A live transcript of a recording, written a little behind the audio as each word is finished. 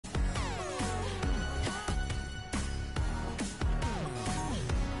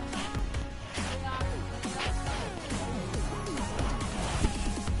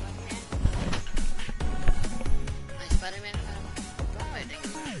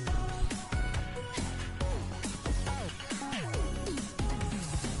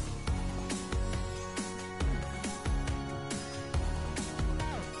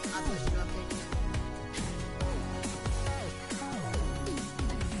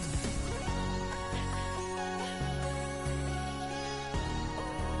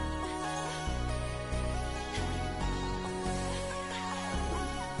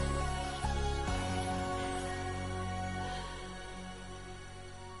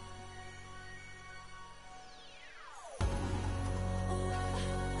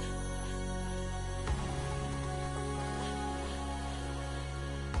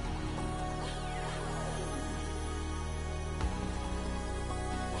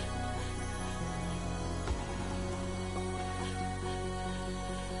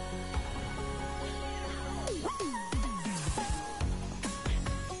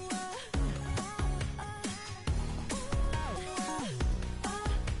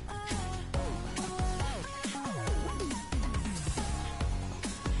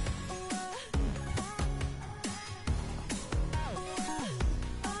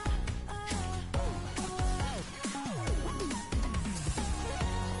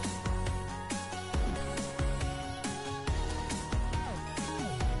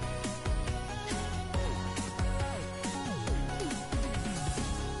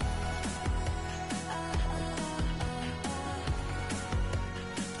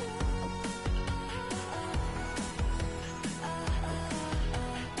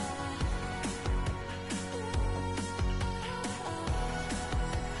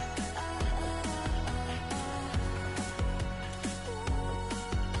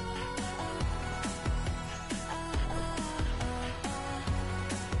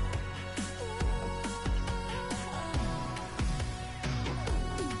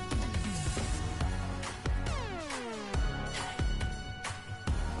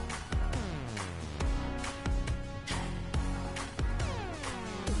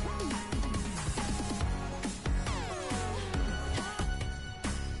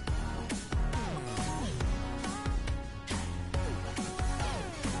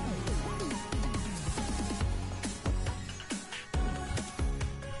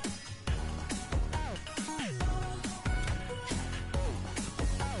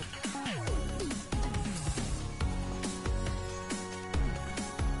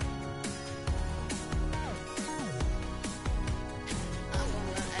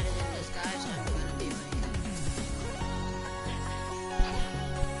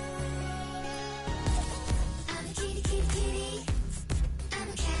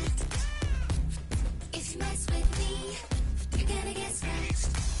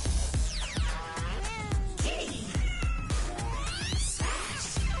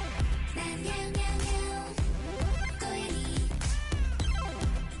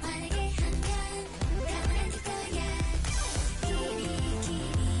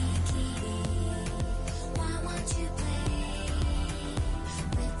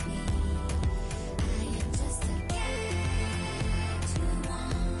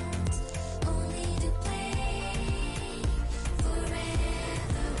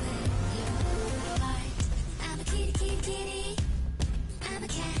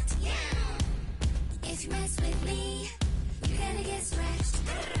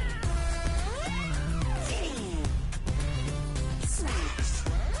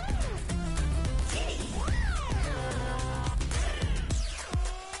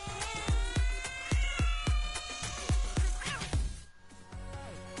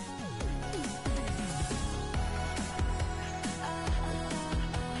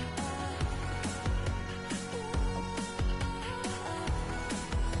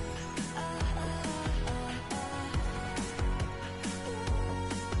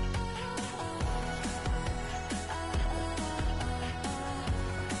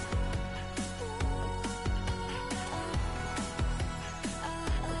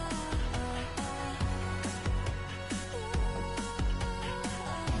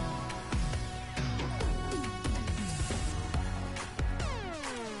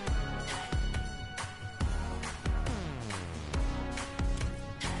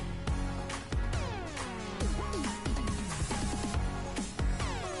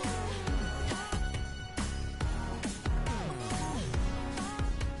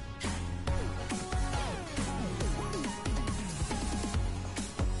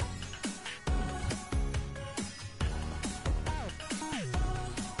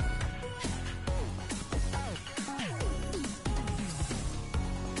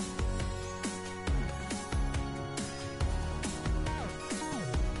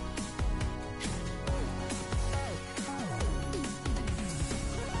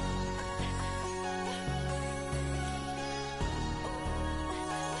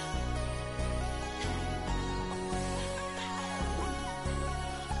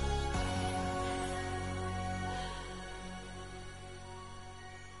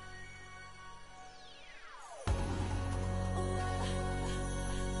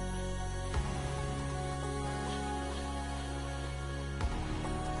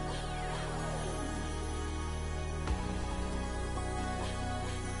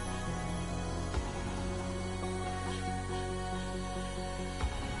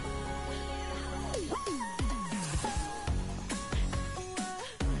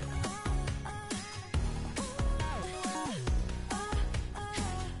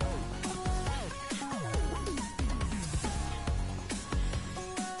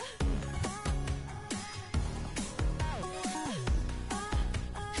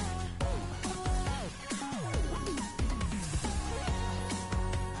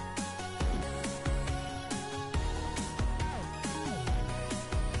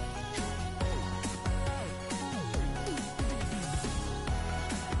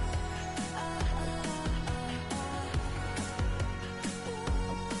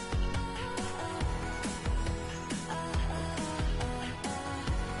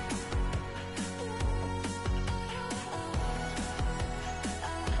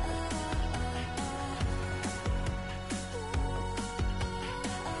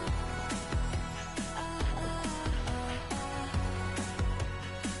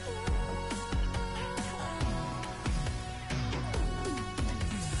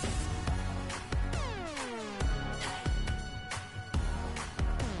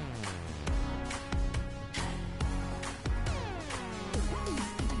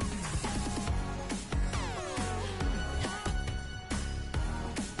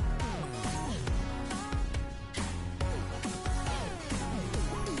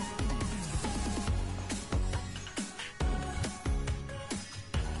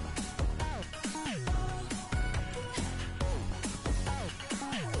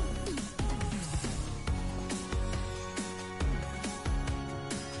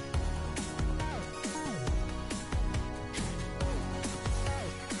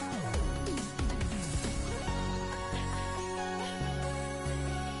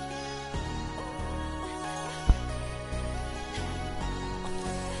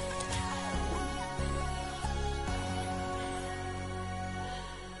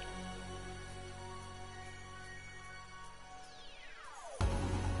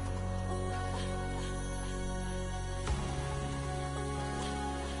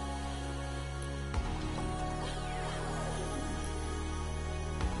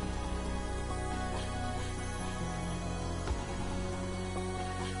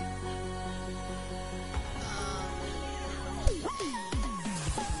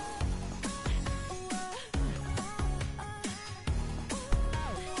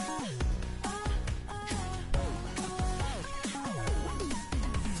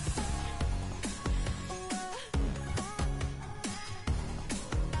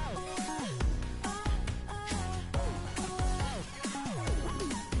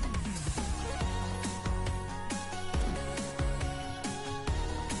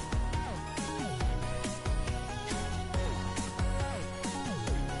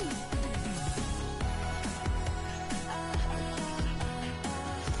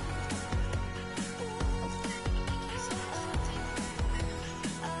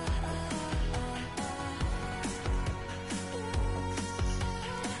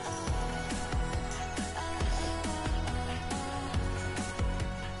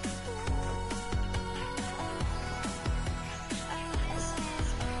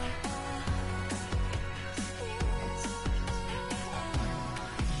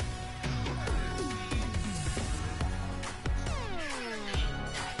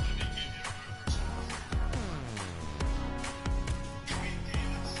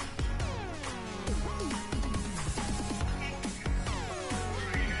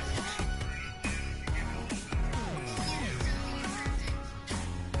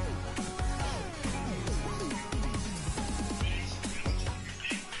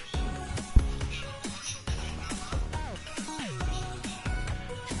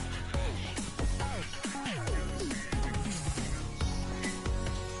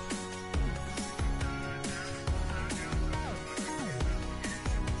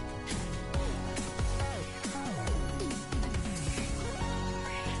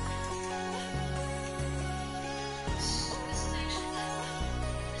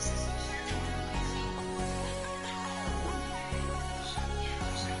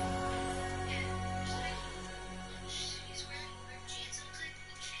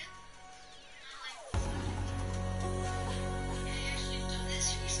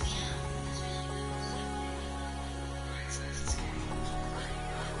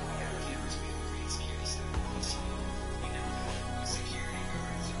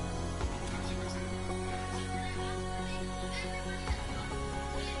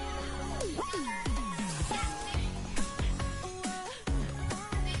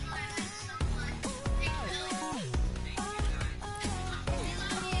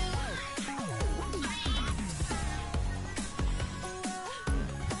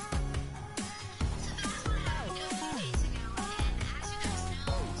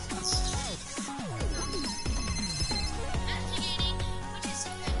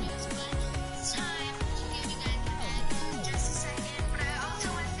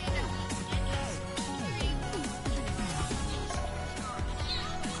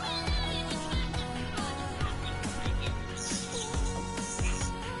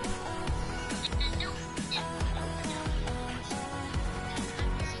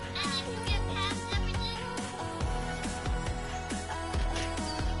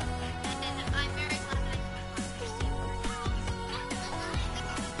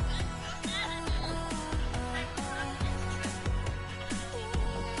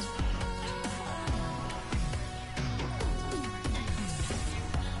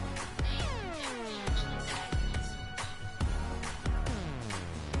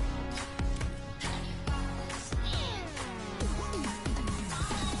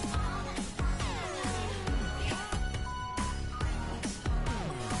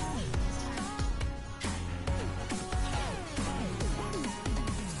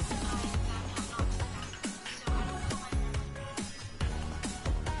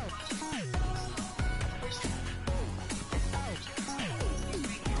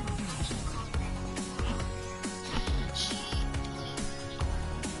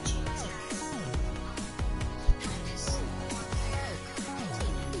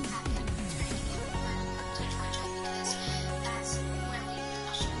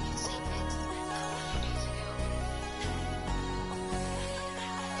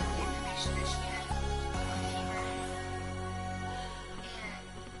information that she had a fever, and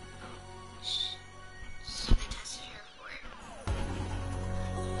so they tested her for it.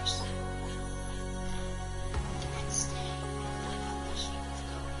 So the next day, I found that she was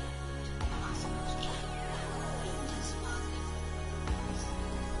going to the hospital and test positive for the virus.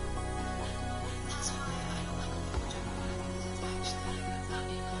 That's why I don't like a full general because it's actually not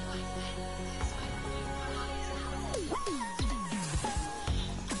being like that. This might be more obvious now.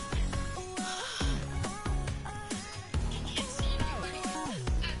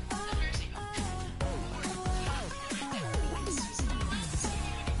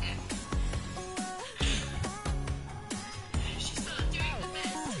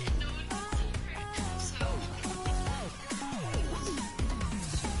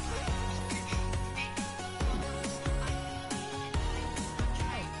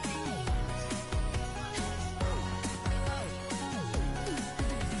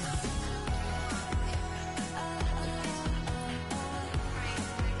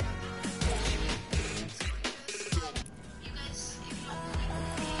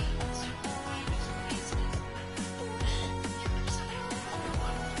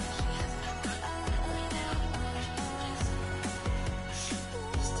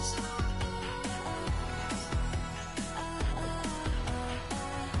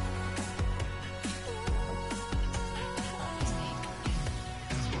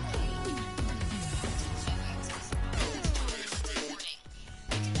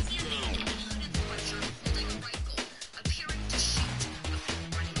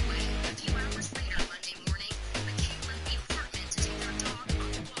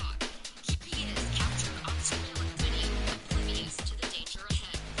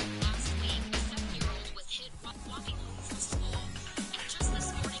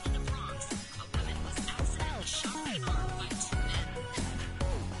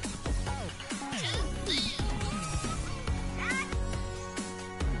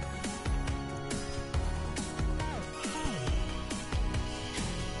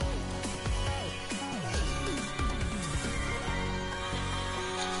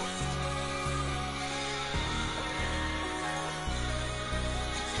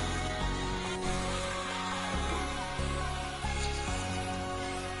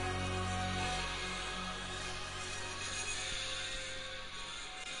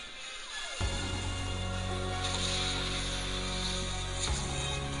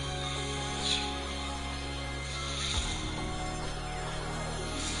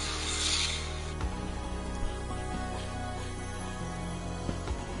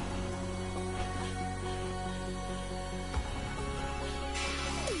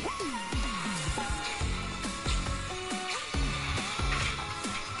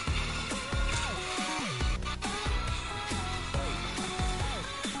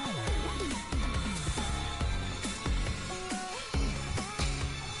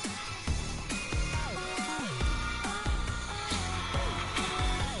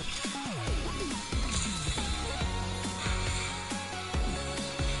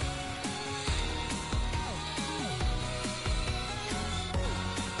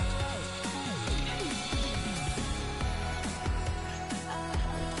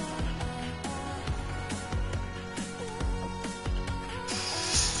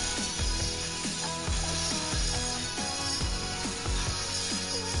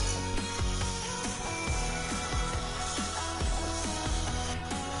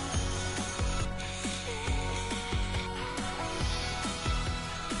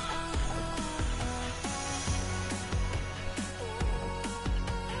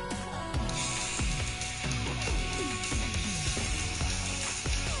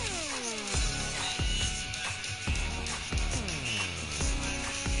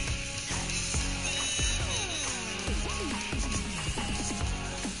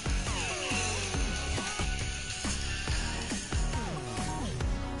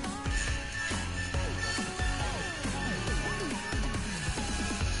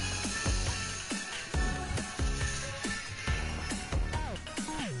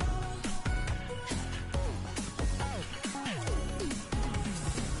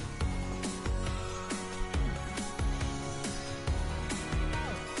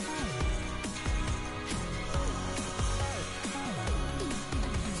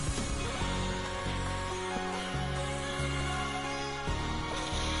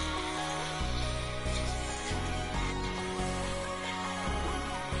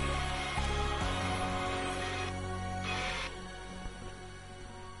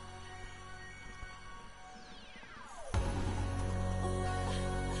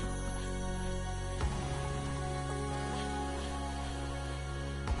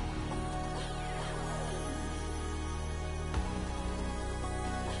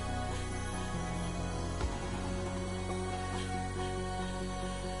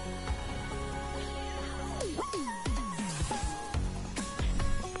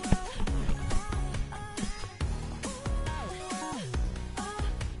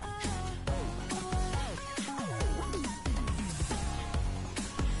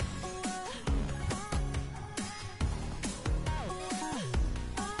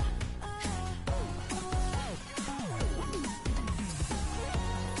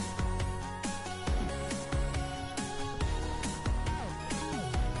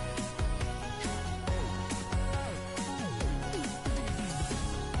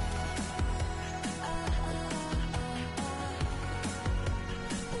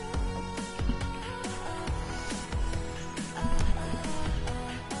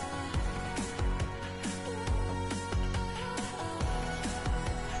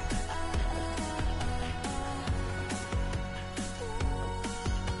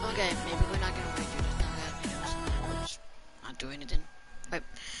 Okay, maybe we're not gonna wait you just now that just not do anything. Wait,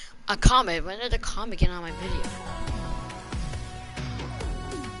 a comment. When did the comment get on my video?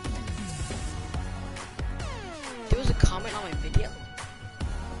 There was a comment on my video.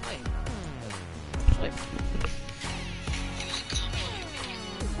 Wait. Wait. There was a comment on my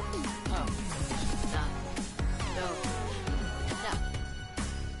video. Oh. Nah. No. No.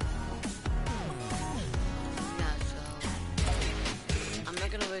 Yeah, so I'm not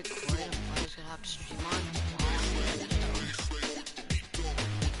gonna record it. I'm just gonna have to stream on.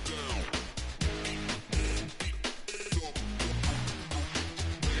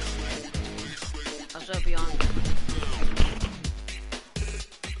 Also be on.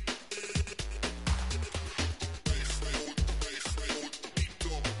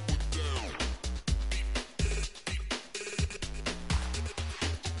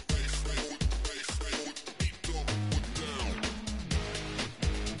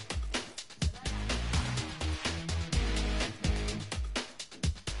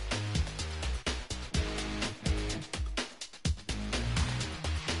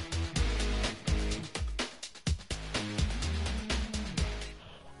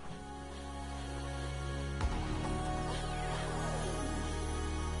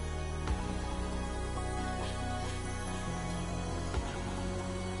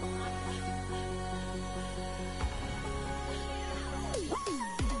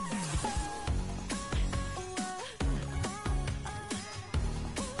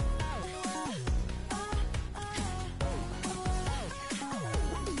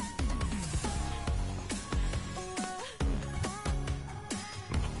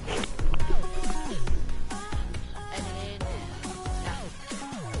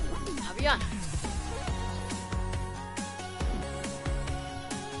 Yeah.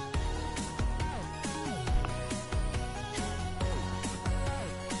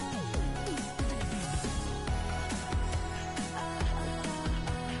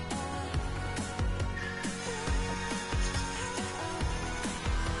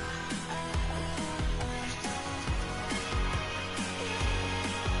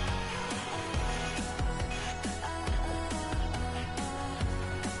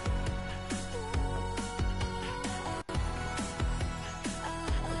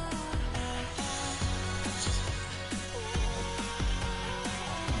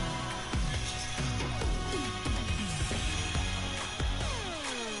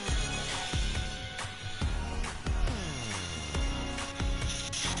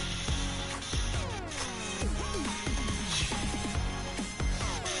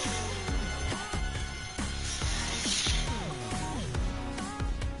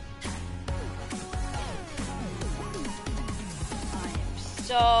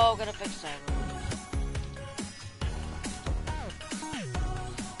 So gonna fix that.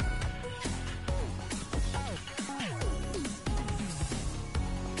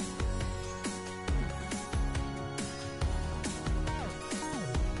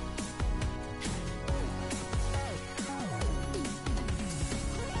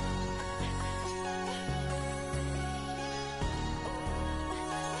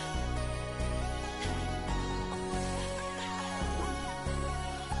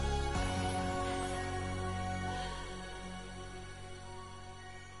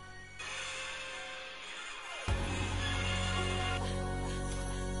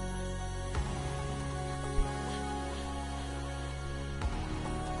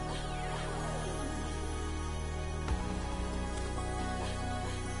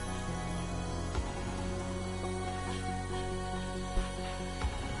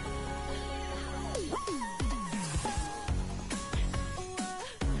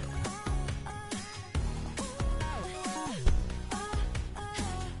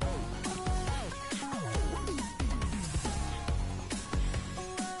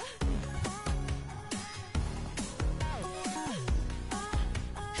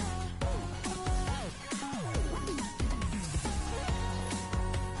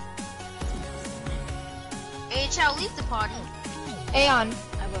 Hey, Chow, leave the party. Aeon,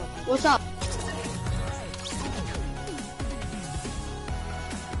 I will. what's up?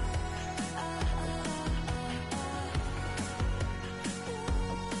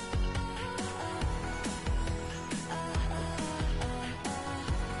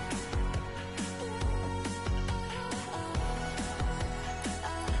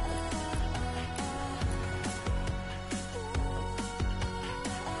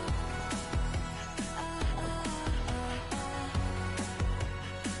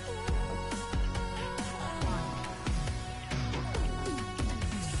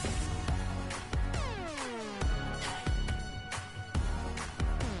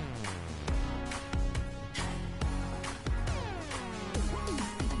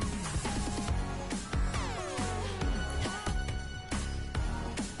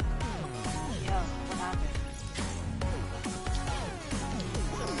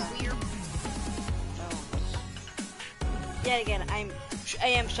 it again. I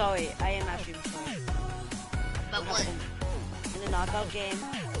am sorry. I am actually sorry. But what? In the knockout game,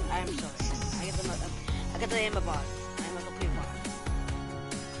 I am sorry. I get the aim a bot. I am a complete bot.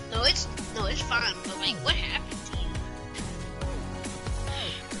 No, it's fine. But like, what happened to you?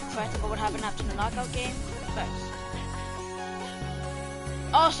 Try to go what happened after the knockout game first.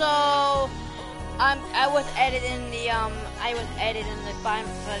 Also, I was editing the file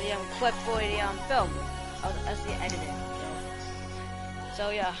for the clip for the film. That's the editing. So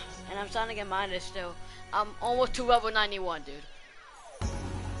yeah, and I'm starting to get Midas still. I'm almost to level 91, dude.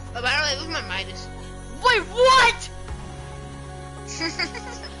 Oh, by the way, look at my Midas. Wait, what?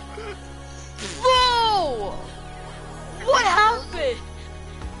 Whoa! What happened?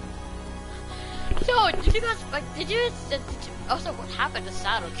 Yo, did you guys also what happened to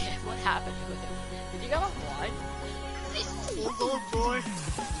Saddle Kid? What happened to him? Did you get a one?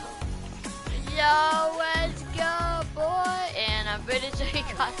 Yo, let's go, boy! And I'm pretty sure he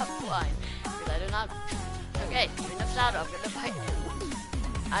got a one. Because I do not. Okay, bring up Saddle, I'm gonna invite him.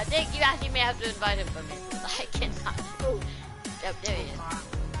 I think you actually may have to invite him for me. Because I cannot. Yep, there he is.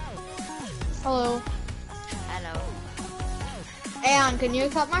 Hello. Hello. Aeon, can you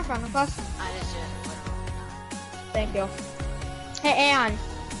accept my friend request? I just Thank you. Hey, Aeon.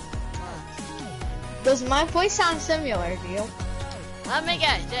 Does my voice sound similar to you? Let me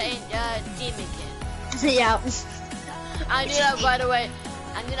guess, Demon Kid. Yeah. I knew that by the way.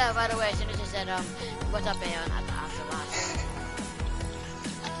 As soon as you said, what's up, Aeon, after last.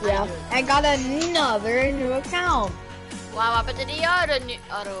 Yeah. I got another new account. Wow, what happened to the other new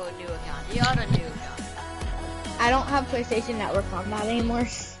account? The other new account. I don't have PlayStation Network on that anymore.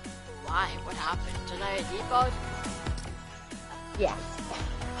 Why? What happened? Tonight at default? Yeah.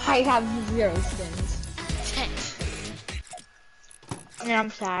 I have 0 skins. And I'm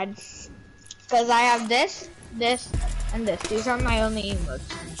sad. Because I have this, and this. These are my only emotes.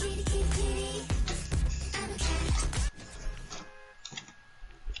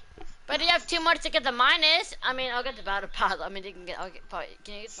 But you have 2 months to get the minus. I mean, I'll get the battle pass. I mean, can you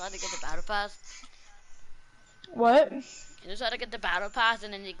decide to get the battle pass? What? Can you decide to get the battle pass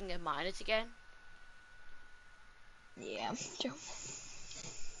and then you can get minus again? Yeah, sure.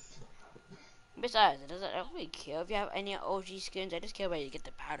 Besides, I don't really care if you have any OG skins. I just care about you get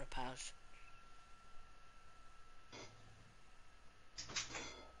the battle pass.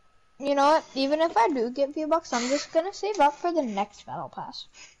 You know what? Even if I do get V-Bucks, I'm just gonna save up for the next battle pass.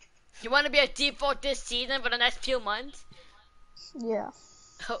 You want to be a default this season for the next few months? Yeah.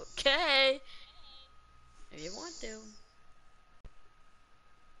 Okay. If you want to.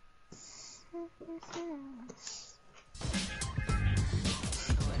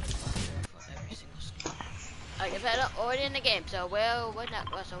 Alright, I've had already in the game, so what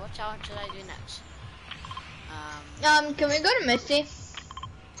challenge should I do next? Can we go to Misty?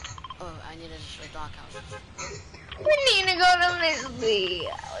 Oh, I need a doghouse. We need to go to Misty.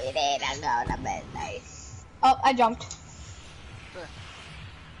 We need to go to Misty. Oh, I jumped. Where?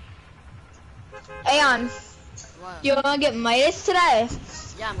 Aeon, What? you wanna get Midas today?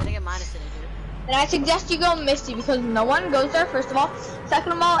 Yeah, I'm gonna get minus today, dude. And I suggest you go Misty because no one goes there, first of all.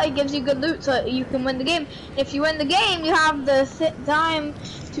 Second of all, it gives you good loot so you can win the game. If you win the game, you have the time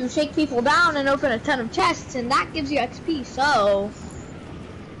to shake people down and open a ton of chests, and that gives you XP, so...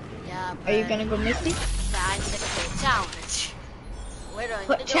 Yeah, Are you gonna go Misty? Nah, I need to complete a challenge. Wait on.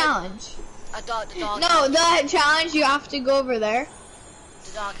 What challenge? The dog. No, the challenge, you have to go over there.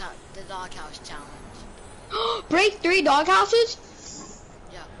 The doghouse challenge. Break 3 doghouses?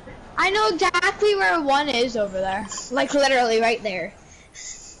 Yeah. I know exactly where one is over there. Like, literally right there.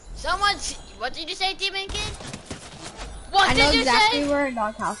 What did you say, Demon Kid? What I did know you exactly say? where a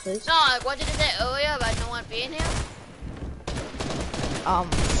doghouse is. No, what did you say earlier about no one being here?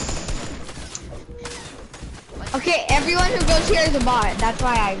 Okay, everyone who goes here is a bot. That's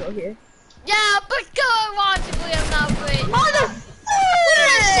why I go here. Yeah, but logically I'm not free. Oh, the What did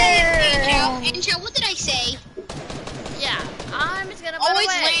I say, Angel? What did I say? Yeah, I'm just gonna run Always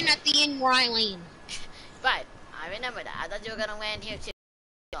away. land at the end where I land. But I remember that. I thought you were gonna land here too.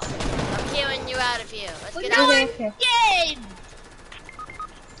 I'm killing you out of here. Let's get No, out. I'm Okay. dead.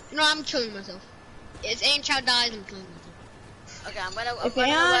 No, I'm killing myself. If Angel dies, I'm killing myself. Okay, I'm running If away.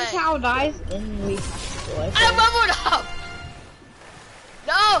 Aeon Chow dies, then we have to do it. I leveled up.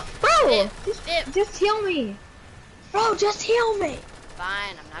 No, Bro, Dip. just heal me. Bro, just heal me.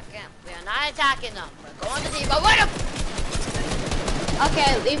 Fine, we are not attacking them. We're going to the but wait up.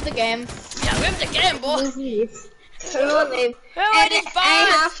 Okay, leave the game. Yeah, leave the game, boy. Leave. Everyone leave. And I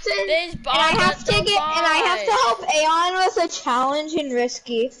have to help Aeon with a challenge in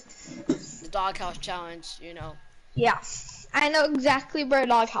Risky. The doghouse challenge, you know. Yeah. I know exactly where a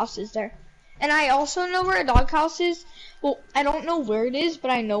doghouse is there. And I also know where a doghouse is. Well, I don't know where it is, but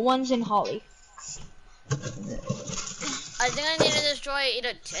I know one's in Holly. I think I need to destroy either.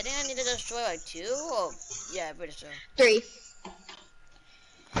 I think I need to destroy like 2 or yeah, pretty sure. 3.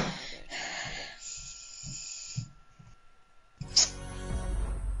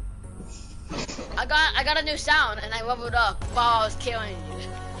 I got a new sound and I leveled up while I was killing you.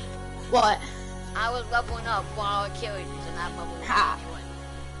 What? I was leveling up while I was killing you, and I'm leveling Ha.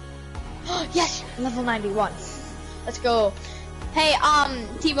 91. Yes, level 91. Let's go. Hey,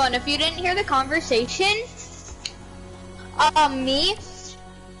 T-Bone, if you didn't hear the conversation, me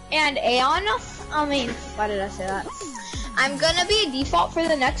and Aeon, why did I say that? I'm gonna be a default for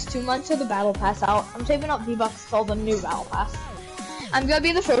the next 2 months of the battle pass out. I'm saving up V-Bucks till the new battle pass. I'm gonna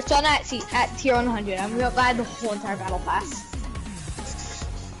be the first one at tier 100. I'm gonna buy the whole entire battle pass.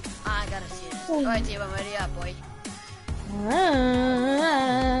 I gotta see this. Alright, T-Bone, ready up, boy.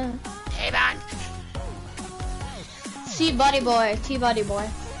 T-Bone! T-Buddy boy, T-Buddy boy.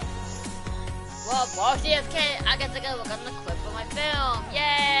 Well, more CFK, I get to go look on the clip for my film.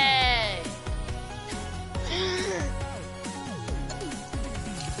 Yay!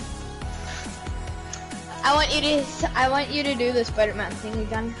 I want you to do the Spider-Man thing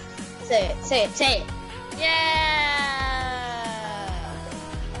again. Say it, say it, say it. Yeah!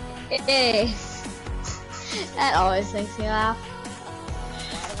 Hey. That always makes me laugh.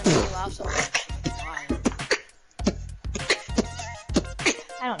 Why does it make you laugh so much? Why?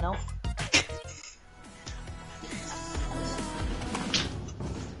 I don't know.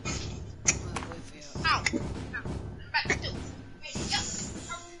 Ow. Back to.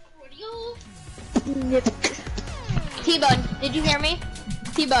 Yep. T-Bone, did you hear me?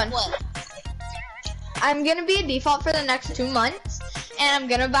 T-Bone. What? I'm gonna be a default for the next 2 months, and I'm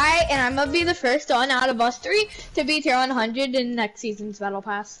gonna be the first one out of us 3 to be tier 100 in next season's battle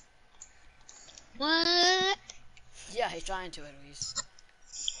pass. What? Yeah, he's trying to at least.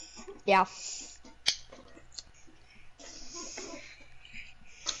 Yeah.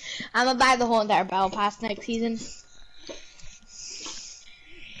 I'm gonna buy the whole entire battle pass next season.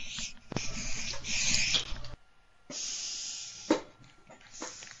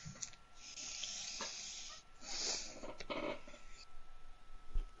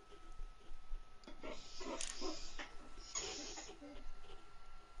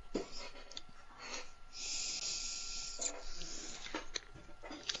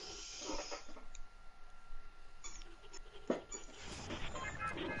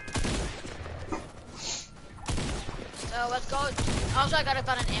 So let's go. Also, I gotta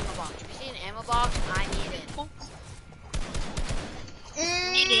find an ammo box. If you see an ammo box, I need it.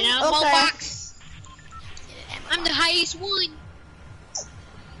 Need an ammo Okay. box. I'm the highest one.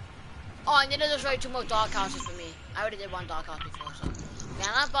 Oh, I need to destroy 2 more dog houses for me. I already did 1 dog house before, so. Yeah,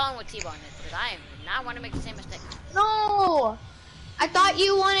 I'm not following with T-Bone this because I am not want to make the same mistake. No! I thought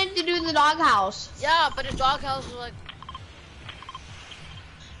you wanted to do the doghouse. Yeah, but the dog house is like.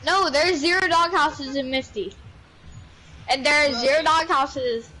 No, there's 0 doghouses in Misty. And there's 0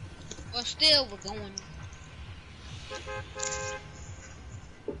 doghouses. Well, still, we're going. Oh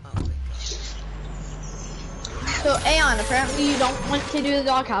my god. So, Aeon, apparently you don't want to do the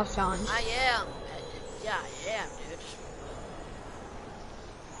doghouse challenge. I am. Yeah, I am, dude.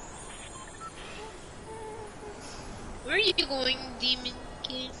 Where are you going, Demon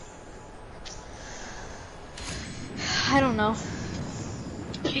Kid? I don't know.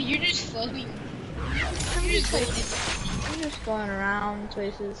 You're just floating. I'm just going around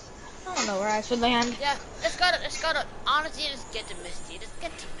places. I don't know where I should land. Yeah, let's go to, honestly, just get to Misty. Just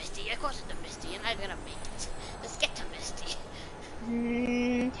get to Misty. Of course it's to Misty, and I'm gonna make it. Let's get to Misty.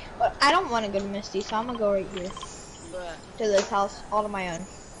 But I don't want to go to Misty, so I'm gonna go right here. Bruh. To this house, all on my own.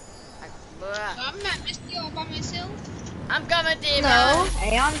 Bruh. So I'm not Misty all by myself. I'm coming, Demon. No,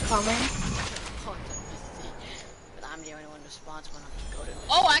 Aeon's coming. Oh, to Misty. But I'm the only one responsible enough to go to Misty.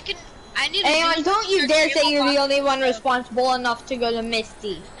 Oh, I need to Aeon, do don't you search dare say ammo you're the box. only one responsible enough to go to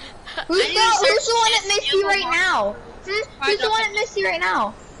Misty. Who's need to the search one at this Misty ammo right box. now? Who's the one at Misty right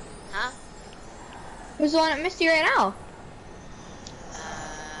now? Huh? Who's the one at Misty right now?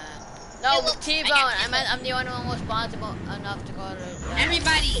 No, Hey, with look, T-Bone. I got I'm the only one responsible enough to go to.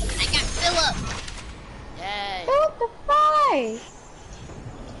 Everybody, I got Philip. Yay. What the fuck?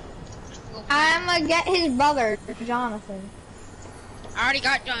 I'm gonna get his brother, Jonathan. I already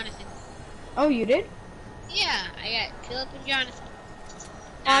got Jonathan. Oh, you did? Yeah, I got Philip and Jonathan.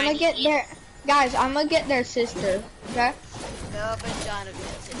 I'm gonna get their guys. I'm gonna get their sister. Okay. Philip and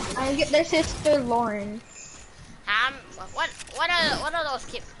Jonathan. I'm gonna get their sister, Lauren. What are those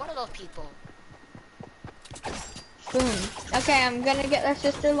kids? What are those people? Boom. Okay, I'm gonna get our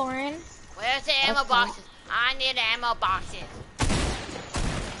sister Lauren. Where's the ammo Okay. boxes? I need ammo boxes.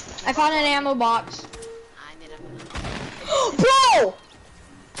 I found an ammo box. I need a. Bro!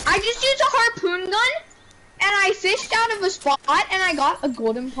 I just used a harpoon gun, and I fished out of a spot, and I got a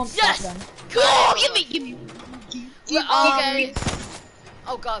golden pump Yes! shotgun. Go! Give me. Okay.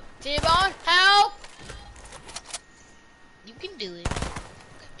 Oh god. T-Bone, help! You can do it.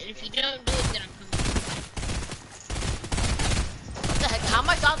 And if you don't do it, then I'm coming. What the heck? How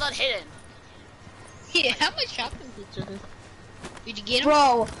much shots are hidden? Yeah, how much shotgun boots are there? Did you get them?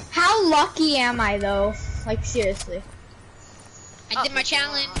 Bro, how lucky am I though? Like seriously. I did my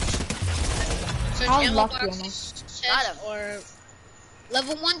challenge. Search How ammo lucky am I? boxes, Got chest, 'em. or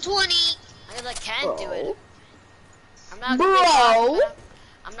level 120. I guess I can't do it. Bro. I'm not Bro. complete boss, but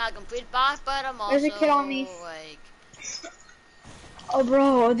I'm not complete boss, but I'm also There's a kid on me. like. Oh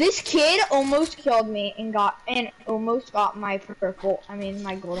bro, this kid almost killed me and almost got my purple. I mean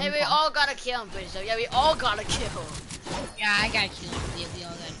my golden. Hey, we pump. all gotta kill him, pretty so yeah, we all gotta kill him. Yeah, I gotta kill him. Yeah, we all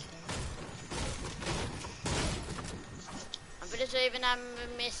gotta kill him. I'm pretty sure even a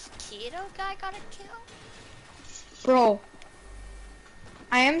mosquito guy gotta kill. Bro,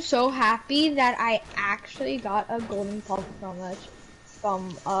 I am so happy that I actually got a golden pump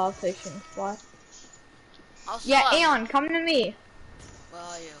from fishing spot. Also, Yeah, Aeon, come to me. where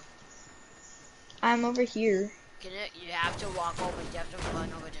are you? I'm over here. You have to walk over. You have to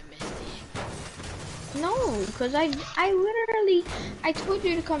run over to Misty. No, because I literally, I told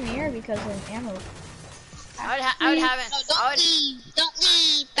you to come here because of ammo. I would have an. No, don't leave. Don't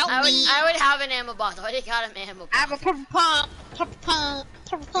leave. Don't leave. I would have an ammo box. I already got an ammo box. I have a purple pump. Purple pump.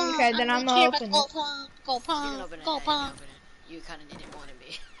 Purple pump. Okay, then I'm gonna open it. Gold pump. Gold You can pump. open it. Gold Yeah, you can pump. open it. You kind of need it more than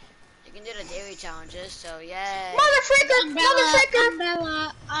me. You can do the daily challenges, so yeah. Motherfricker! Motherfricker!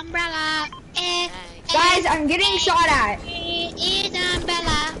 Umbrella. Umbrella. Eh. Guys, I'm getting shot at. It's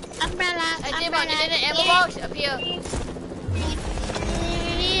umbrella. Umbrella. Hey, T-Bone, you did an ammo box up here.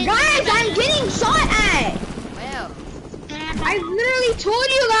 Guys, I'm getting shot at. Well, I literally told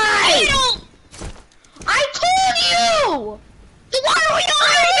you guys. I told you. Why are we not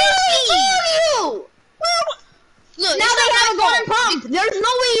I literally told you. Look, Now it's they not have a my golden fault. pump. There's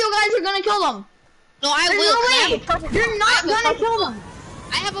no way you guys are gonna kill them. No, I There's will. 'cause I have no a purple way. You're pump. I not have a gonna purple kill pump. them.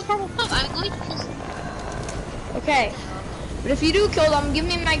 I have a purple pump. I'm going to kill them. Okay. But if you do kill them, give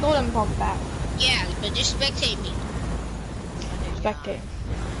me my golden pump back. Yeah, but just spectate me. Spectate.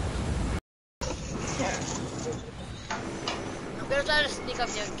 I'm gonna try to sneak up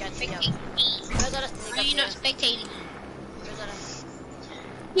there and catch you. Spectate me. I'm gonna try to sneak Why are up you there. not spectating me? I'm gonna try to-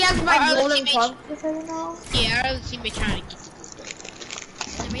 He has my Our other golden teammates- pump. If I don't know. Yeah, our other teammate trying to get the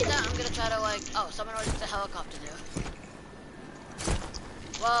gold. In the meantime, I'm gonna try to like. Oh, someone ordered the helicopter there.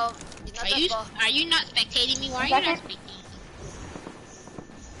 Well, he's not that far. Are you not spectating me? Why are you not spectating me?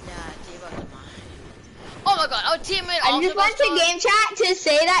 Yeah, T-Bone's mine. Oh my god, our teammate I also just went to got game chat to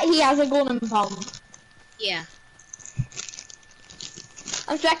say that he has a golden pump. Yeah.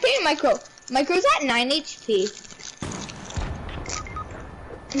 I'm spectating Micro. Micro's at 9 HP.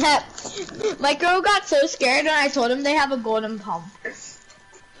 Micro got so scared when I told him they have a golden pump. Really?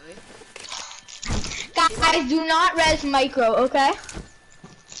 Guys, do not res Micro, okay? I'm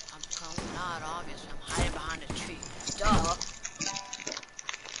not, obviously. I'm hiding behind a tree. Duh.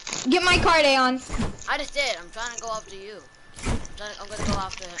 Get my card, Aeon. I just did. I'm trying to go after you. I'm gonna go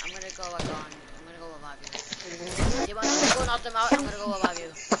after him. I'm gonna go like on. I'm gonna go revive you. T-Bone, I'm gonna go knock them out. I'm gonna go revive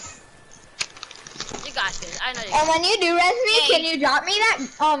you. You got this. I know you. And when you do res me, can you drop me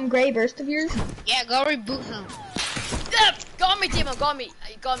that gray burst of yours? Yeah, go reboot him. Yep! Got me, T-Bone. Got me.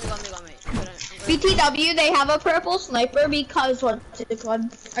 Got me. I'm gonna BTW, they have a purple sniper because what's it called?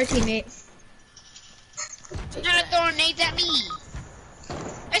 Our teammate. You're not throwing nades at me.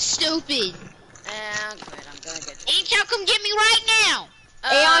 That's stupid. And wait, I'm gonna get. Ain't y'all come get me right now.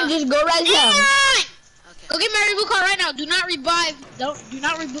 Aeon, just go res him. Aeon! Okay. Go get my reboot card right now. Do not revive. Do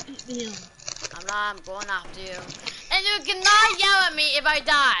not reboot him. I'm going after you. And you cannot yell at me if I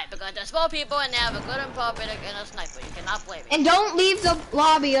die because there's 4 people and they have a good and puppet and a sniper. You cannot blame me. And don't leave the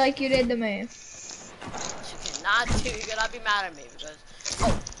lobby like you did to me. You cannot do. You cannot be mad at me because.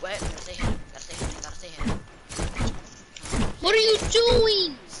 Oh wait, gotta stay hidden. Gotta stay hidden. What are you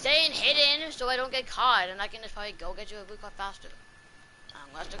doing? Staying hidden so I don't get caught and I can just probably go get you a blue card faster.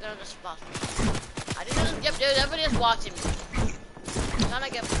 Let's go to the spot. I didn't. Yep, dude. Everybody is watching me. I'm trying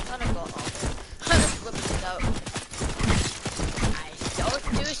to go off. I'm trying to flip this out. I don't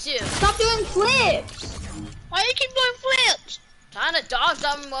do shit. Stop doing flips. Why do you keep doing flips? Trying to dodge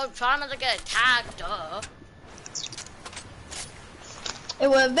something while trying not to get attacked, duh. It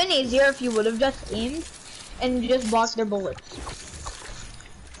would have been easier if you would have just aimed and you just block their bullets.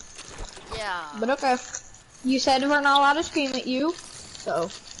 Yeah. But okay. You said we're not allowed to scream at you, so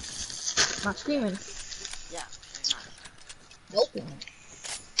not screaming. Yeah. Nope.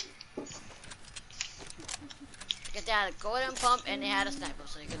 Because they had a golden pump and they had a sniper,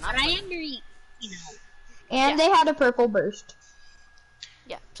 so you can not. But I am very, you know, And Yeah. they had a purple burst.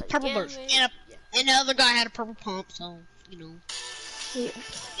 Yeah. So you purple can't burst. really- And, yeah. and the other guy had a purple pump, so, you know. Yeah.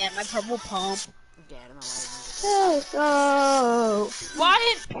 Yeah, my purple pump. Yeah, I don't know Go. why.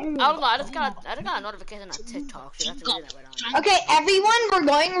 I don't know. I just got a notification on TikTok, so that's the reason I went on. Okay, everyone, we're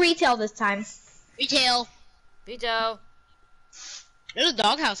going retail this time. Retail. Vito. There's a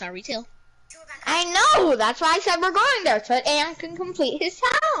doghouse at retail. I know. That's why I said we're going there, so that Aaron can complete his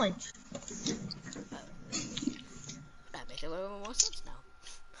challenge. That makes a little more sense now.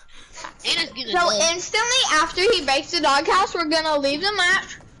 And it's gonna So go. instantly after he breaks the doghouse, we're gonna leave the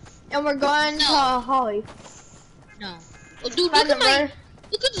match, and we're going to Holly. No. Oh, dude, look at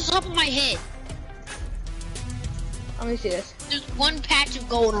the top of my head. Let me see this, There's one patch of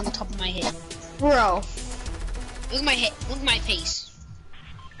gold on the top of my head. bro. Look at my head. Look at my face.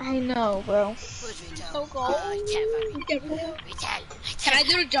 I know, bro. Who's Vito? So cold. Vito. Can I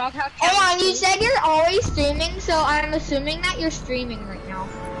do a doghouse? Hold on, you said you're always streaming, so I'm assuming that you're streaming right now.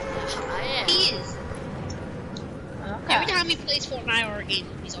 I am. He is. Every time he plays Fortnite or a game,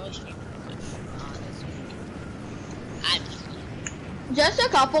 he's always streaming. Just a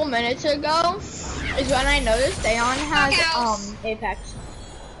couple minutes ago is when I noticed Dayon has Doghouse. Apex.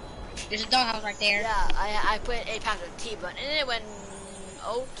 There's a doghouse right there. Yeah, I put a pack of T-bun and it went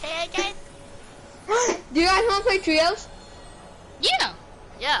okay again. Do you guys want to play trios? Yeah.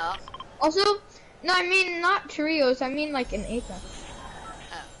 Yeah. Also, no, I mean not trios. I mean like an Apex.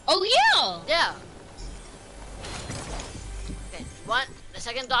 Oh yeah. Yeah. Okay, the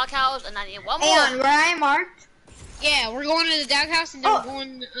second doghouse, and I need one more. And where I marked, Yeah, we're going to the doghouse and then Oh. we're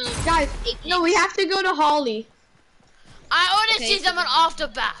going. guys. No, we have to go to Holly. I already Okay. see someone off the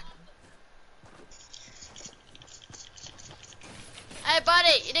back. Hey, buddy,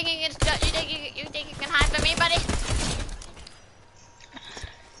 you think you can hide from me, buddy?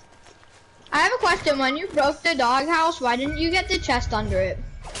 I have a question. When you broke the doghouse, why didn't you get the chest under it?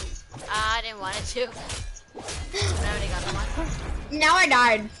 I didn't want it to. I already got the one. Now I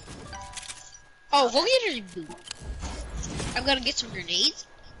died. Oh, go get your boot. I'm gonna get some grenades.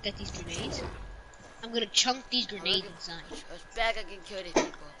 Get these grenades. I'm gonna chunk these grenades inside. I was back, I can kill these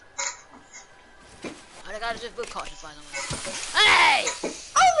people. I gotta just be cautious, by the way. Hey!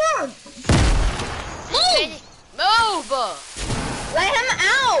 Oh Lord! Move! Move! Let him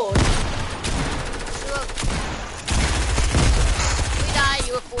out! We die,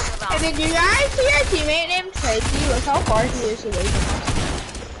 you were fooling around. Hey, did you guys see our teammate named Tracy? Look how far he is away from us.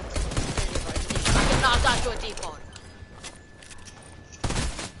 I can knock that to a default.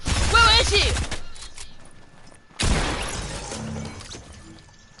 Where is he?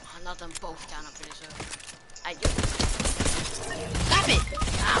 I'll knock them both down, I'm pretty sure. Stop it!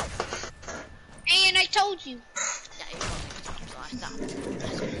 Ow. And I told you. Yeah, you told me. So I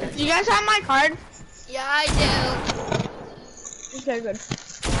stopped. Do you guys have my card? Yeah, I do. Okay, good.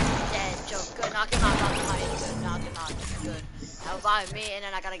 Dead joke. Good. Knock him out. Knock him out. It's good. Knock him out. Good. Now revive me, and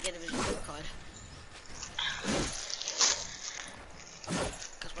then I gotta get him his blue card.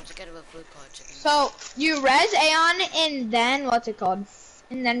 Because once I get him a blue card, chicken. So you res Aeon and then what's it called?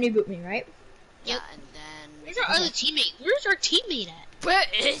 And then reboot me, right? Yeah, Yep. and then. Where's our other teammate? Where's our teammate at? Where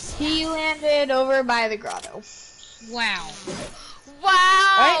is he? He landed over by the grotto. Wow.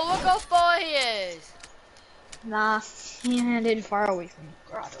 Wow! Right? Look how far he is. Nah, he landed far away from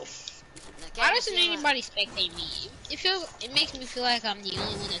the grotto. Why doesn't anybody spectate me? It makes me feel like I'm the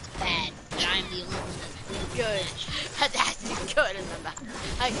only one that's bad, but I'm the only one that's Good. That's good in the back.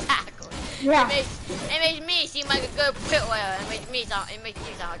 Exactly. Yeah. It makes me seem like a good player. It makes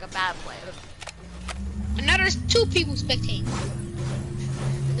you sound like a bad player. And now there's two people spectating.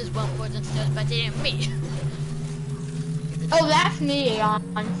 And this one person still spectating me. Oh, that's me, Aeon.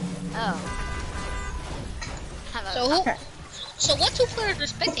 Oh. So who? So what two players are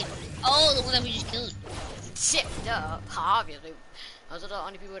spectating? Oh, the one that we just killed. Shit, duh. Obviously. Those are the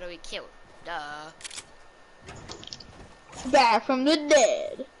only people that we killed. Duh. Back from the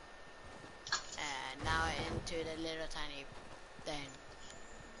dead. And now into the little tiny thing.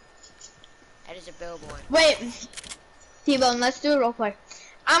 That is a billboard. Wait, T-Bone, let's do it real quick.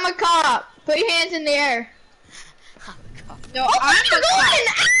 I'm a cop. Put your hands in the air. Oh my god. No, Oh, I'm you're a cop.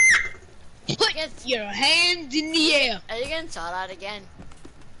 going! Put your hands in the air. Are you gonna saw that again?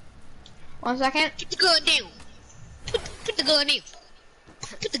 1 second. Put the gun down. Put the gun down.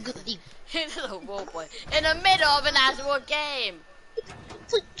 Put the gun down. This is a roleplay in the middle of an actual game.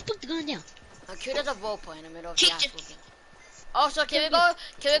 Put the gun down. Okay, there's a roleplay in the middle of the Kick actual it. game. Also, can we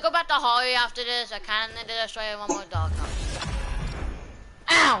go back to Holly after this? I kind of need to destroy one more doghouse.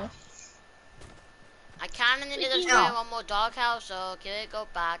 Ow. I kind of need to destroy one more doghouse, so can we go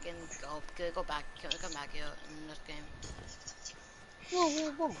back and go? Can we go back? Can we come back here in this game?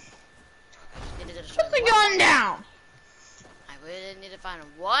 Whoa. I just needed to destroy Put the one gun more. down. I really need to find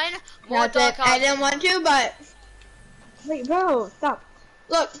one more That's it. doghouse. I didn't want to, but wait, bro, stop.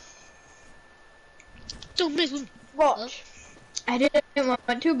 Look, Don't mess with me. watch. I didn't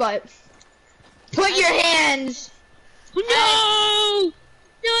want to, but put your hands. No!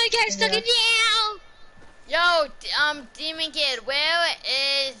 No, I got stuck in jail. Yo, Demon Kid, where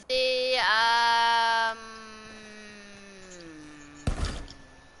is the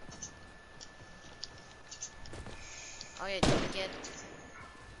Oh yeah, Demon Kid.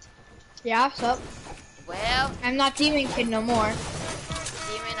 Yeah, what's up? Well, I'm not Demon Kid no more.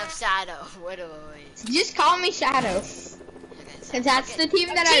 Demon of Shadow. What do we? Just call me Shadow, Okay, so, cause that's the team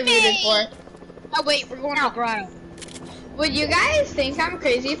that I Teammate! rooted for. Oh wait, we're going to the grotto. Would you guys think I'm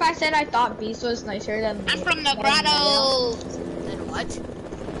crazy if I said I thought Beast was nicer than? I'm from the grotto. Then what?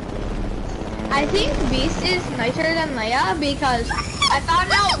 I think Beast is nicer than Leia because I found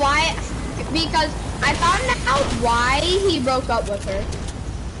out why. Because I found out why he broke up with her.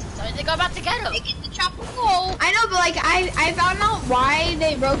 So they go back together. They get the chopper gold. I know, but like I found out why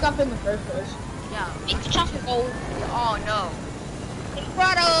they broke up in the first place. Yeah. Get the chopper gold. Oh no. The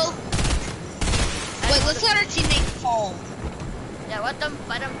grotto. Wait, let's let our teammate fall. Yeah, let them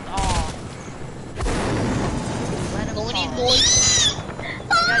fall. Let them Going in, fall. boys.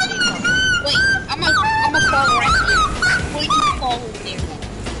 Yeah, Deco. Wait, I'm gonna fall right here. I'm going to fall over there.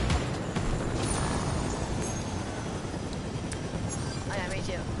 Oh yeah, me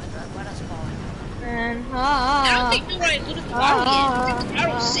too. Let us fall. And I don't think we're right. Look at the grotto yet. I think the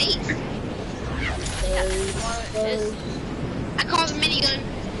grotto's safe. Yeah. Well, it's, I call the minigun.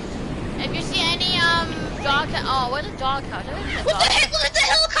 if you see any dog, oh, where's the doghouse? What the heck? Look at the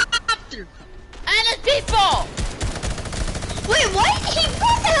helicopter. And there's people. wait, what? He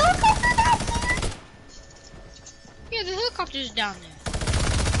put the helicopter down there? Yeah, the helicopter's down there.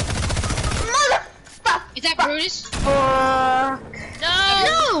 Motherfucker! Is that Brutus? No.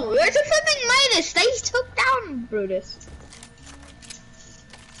 No, there's a flipping Midas. They took down Brutus.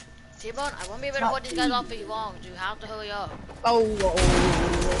 T-Bone, I won't be able to hold these guys off for you long. You have to hurry up. Oh.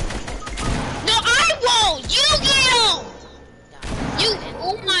 No, I won't. You get him. You.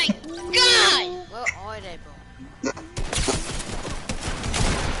 Oh my God. Where are they, bro?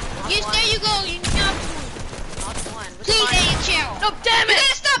 Yes, there you go. You got Not one. Which Please, one? AHL. No, damn You it!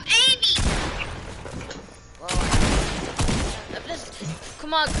 gotta stop aiming. Well,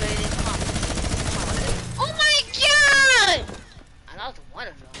 come on, Grady, come on. Oh my God. I lost one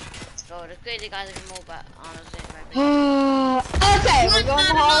of them. So the crazy guys can move back, honestly. Right. Okay, we're going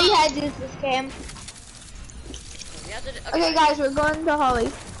to Holly Hedges this game. We have to, Okay, guys, we're going to Holly.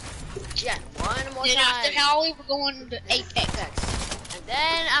 Yeah, one more Then time. after Howley, we're going to Apex. And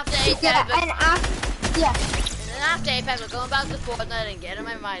then after Apex, Yeah, we're- and after, yeah, and then after Apex, we're going back to Fortnite and getting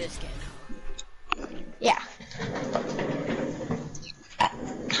my Midas skin. yeah.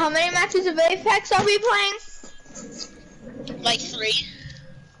 How many matches of Apex are we playing? Like 3.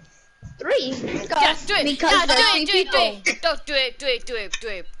 3. Yeah, do it. Because Yeah, there's do 3 it. people. Don't do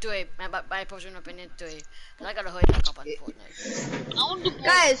it. My personal opinion, do it. 'Cause I gotta hurry back up on Fortnite. I want to go.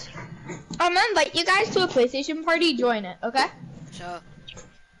 Guys, I'm gonna invite you guys to a PlayStation party. Join it, okay? So,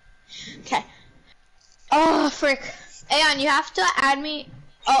 Okay. Oh, frick. Aeon, you have to add me.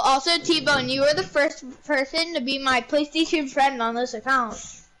 Oh, also, T-Bone, you were the first person to be my PlayStation friend on this account.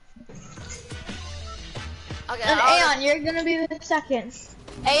 okay. And Aeon, you're gonna be the second.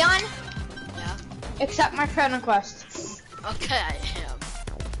 Aeon, Yeah. accept my friend request. Okay, I am.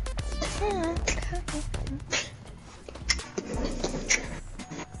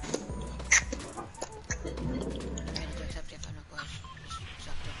 Ready to accept your friend request.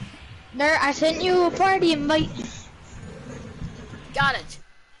 Accept it. There, I sent you a party invite. Got it.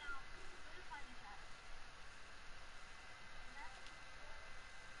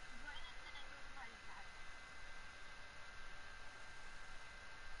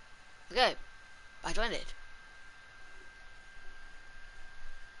 Okay, I joined it.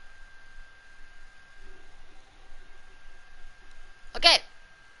 Okay,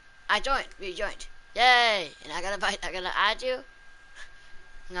 I joined. We joined. Yay! And I gotta add you.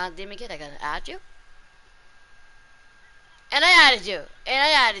 Not Demon Kid. I gotta add you. And I added you. And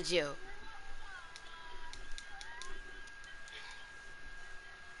I added you.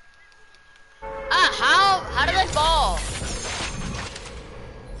 Ah, how did I fall?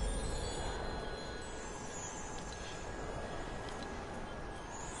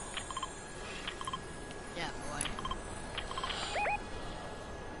 Yeah, boy.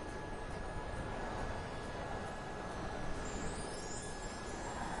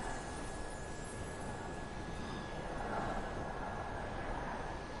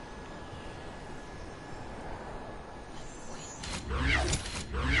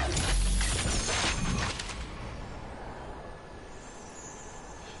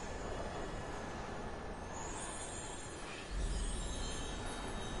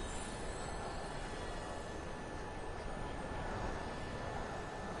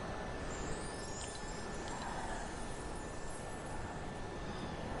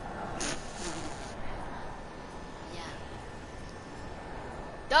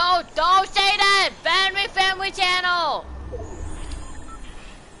 Don't say that! Family channel!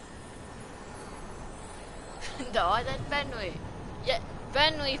 No, I said family. Yeah,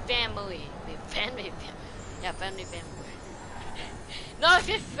 family. Family. Yeah, family. No, it's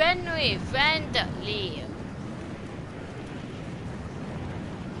just friendly.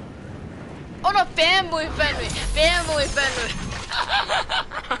 Oh no, family.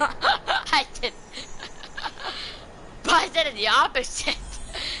 I did. But I said it the opposite.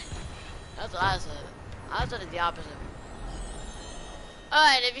 That's what I said. I said it the opposite.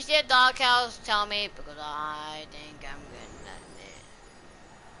 Alright, if you see a doghouse, tell me, because I think I'm good at it.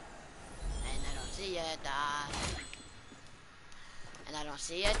 And I don't see it, and I don't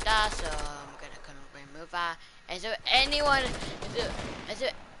see it, so I'm gonna remove that. Is there anyone, is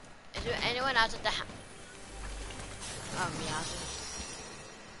there anyone else at the house? Oh, Midas.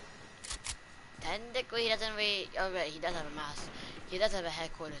 Technically, he doesn't really, oh right, he does have a mask. He does have a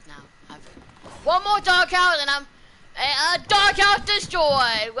headquarters now. One more doghouse and I'm, doghouse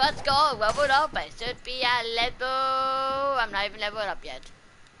destroyed! Let's go, leveled up. I should be at level, I'm not even leveled up yet.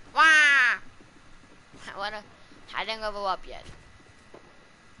 Wah! I didn't level up yet.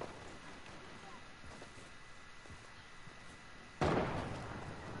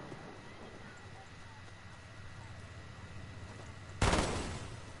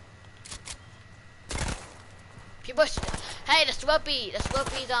 People, hey, the Swirpy's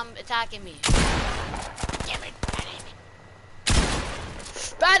attacking me. Damn it, bad aiming.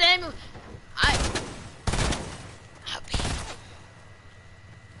 Bad aiming. Help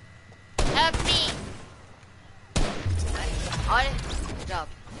me. Alright, good job.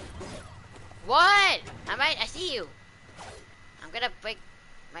 What? I see you. I'm gonna break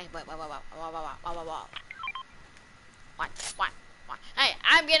my, what? Hey,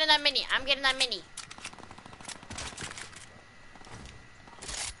 I'm getting that mini.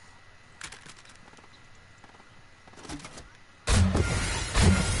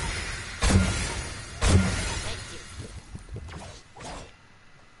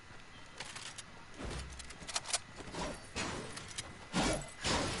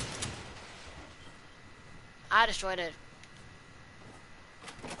 I destroyed it.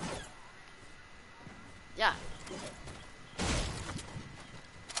 Yeah.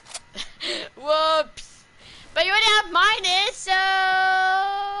 Whoops. But you already have Midas, so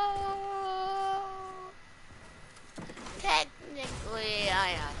technically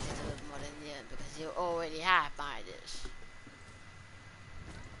I have to do more than you because you already have Midas.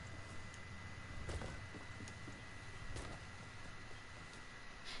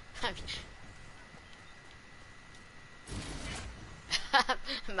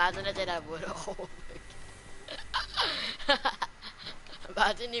 Imagine if I would. Oh my god.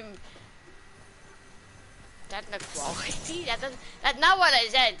 Imagine him. Technical quality. That's not what I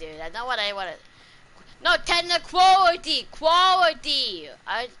said, dude. That's not what I wanted. No, technical quality.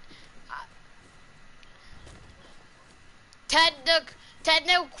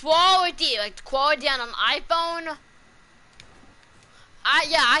 Technical quality, like quality on an iPhone.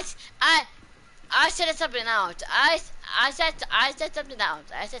 I said something else. I said something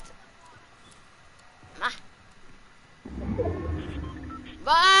else.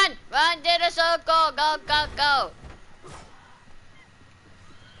 Run to the circle, go.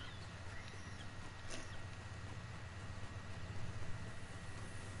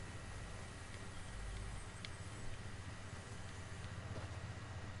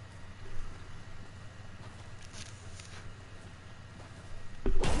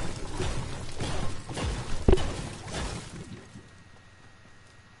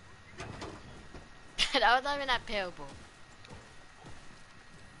 That was not even that terrible.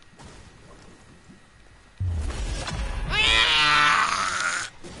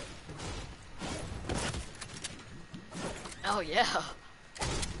 Oh yeah.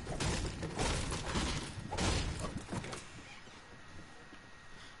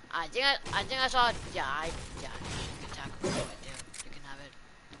 I think I saw. Yeah, tactical right there. You can have it.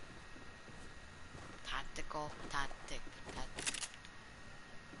 Tactical.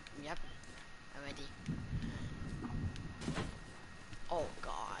 Yep. I'm ready. Oh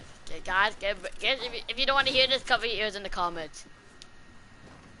God. Okay, guys, if you don't want to hear this, cover your ears in the comments.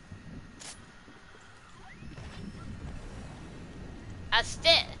 I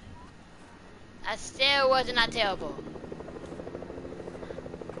still wasn't that terrible.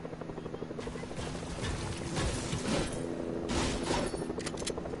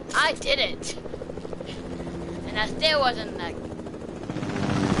 I did it. And I still wasn't like... No, it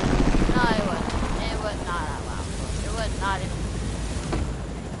wasn't. It was not that loud. It was not even...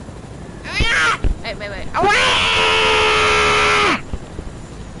 Wait.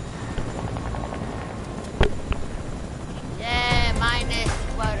 Yeah, minus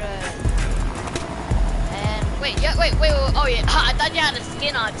water. And wait. Oh yeah, I thought you had a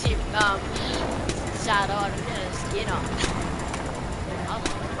skin on, Team Shadow. I didn't have a skin on. I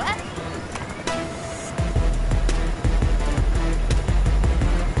was like, what?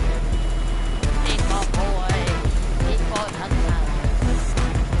 Baseball boy. Baseball doesn't matter.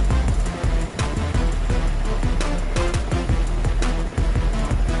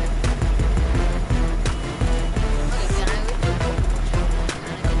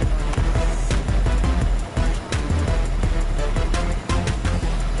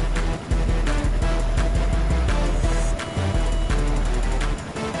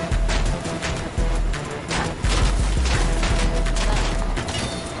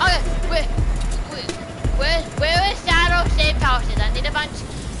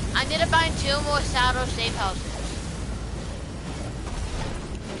 I need to find 2 more shadow safe houses.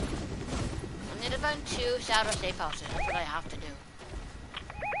 I need to find 2 shadow safe houses. That's what I have to do.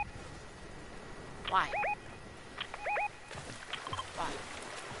 Why?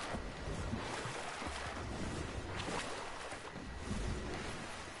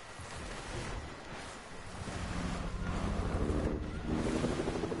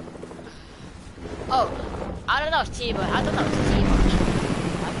 Oh, I don't know, T-Bot. I thought that was T-Bot.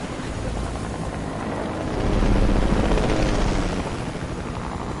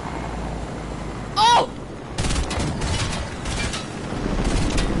 Oh!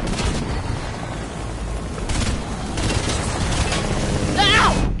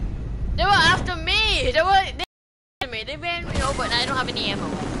 No! They were after me! They banned me over and I don't have any ammo.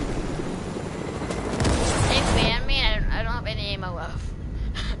 They banned me and I don't have any ammo left.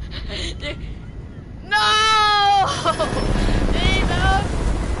 No! T-Bot!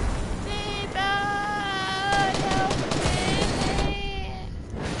 Help me!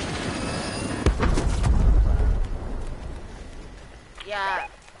 Yeah.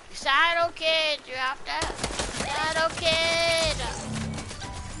 Shadow Kid, you have to... Shadow Kid!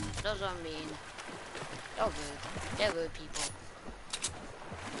 Those are mean. They're rude. They're rude people.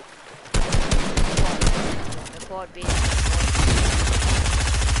 The board being...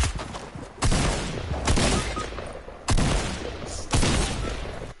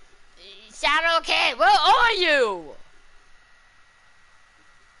 Shadow Kid, where are you?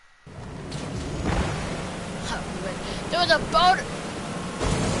 There was a boat.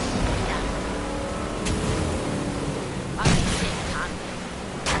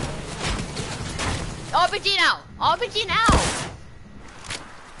 RPG now! RPG now!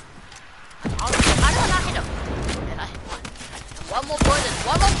 How did I not hit him? Did I hit one? One more poison.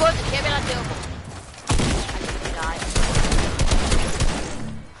 Can't be that terrible. I didn't die.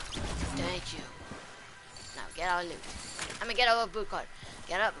 Thank you. Now get our loot. Get our boot card.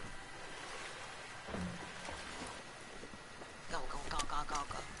 Get up. Go.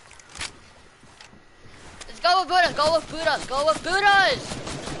 Let's go with Buddhas. Go with Buddhas.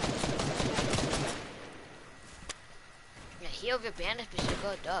 Yeah, heal your bandage, but you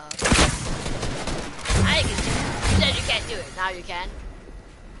go, duh. I can do it. You said you can't do it. Now you can.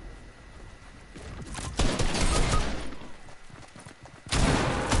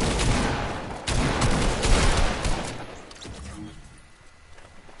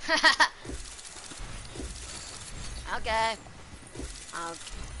 Okay.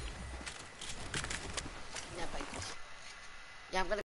 Yeah, I'm gonna